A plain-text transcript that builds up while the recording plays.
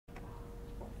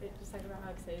just talk about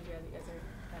how excited you guys are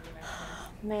that new match.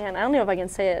 Man, I don't know if I can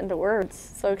say it into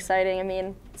words. So exciting. I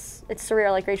mean, it's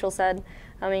surreal, like Rachel said.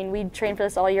 I mean, we trained for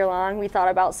this all year long. We thought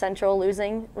about Central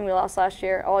losing when we lost last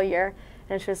year, all year.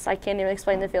 And it's just, I can't even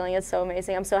explain the feeling. It's so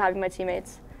amazing. I'm so happy for my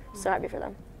teammates. So happy for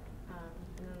them.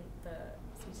 And then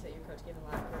the speech that your coach gave in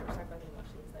the locker room, talk about the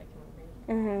emotions that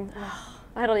came over you.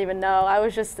 I don't even know. I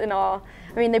was just in awe.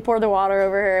 I mean, they poured the water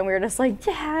over her, and we were just like,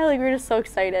 yeah, like we were just so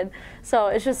excited. So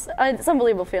it's just, it's an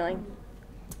unbelievable feeling.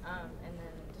 And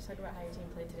then just talk about how your team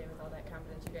played today with all that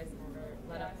confidence. You guys never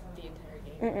let up the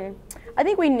entire game. I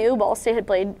think we knew Ball State had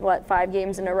played, 5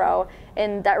 games in a row,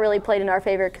 and that really played in our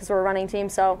favor because we're a running team.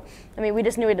 So, I mean, we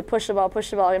just knew we had to push the ball,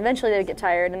 and eventually they would get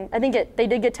tired. And I think they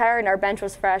did get tired, and our bench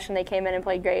was fresh, and they came in and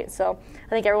played great. So I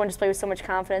think everyone just played with so much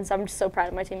confidence. I'm just so proud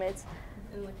of my teammates.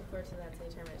 And looking forward to that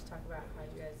state tournament. Just talk about how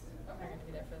you guys are going to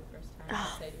be there for the first time. How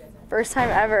excited you guys are. First time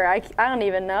ever. I don't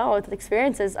even know what the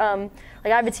experience is.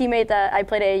 Like I have a teammate that I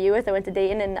played AAU with. I went to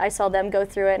Dayton, and I saw them go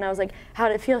through it, and I was like, how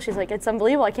did it feel? She's like, it's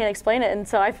unbelievable. I can't explain it. And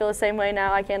so I feel the same way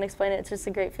now. I can't explain it. It's just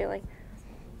a great feeling.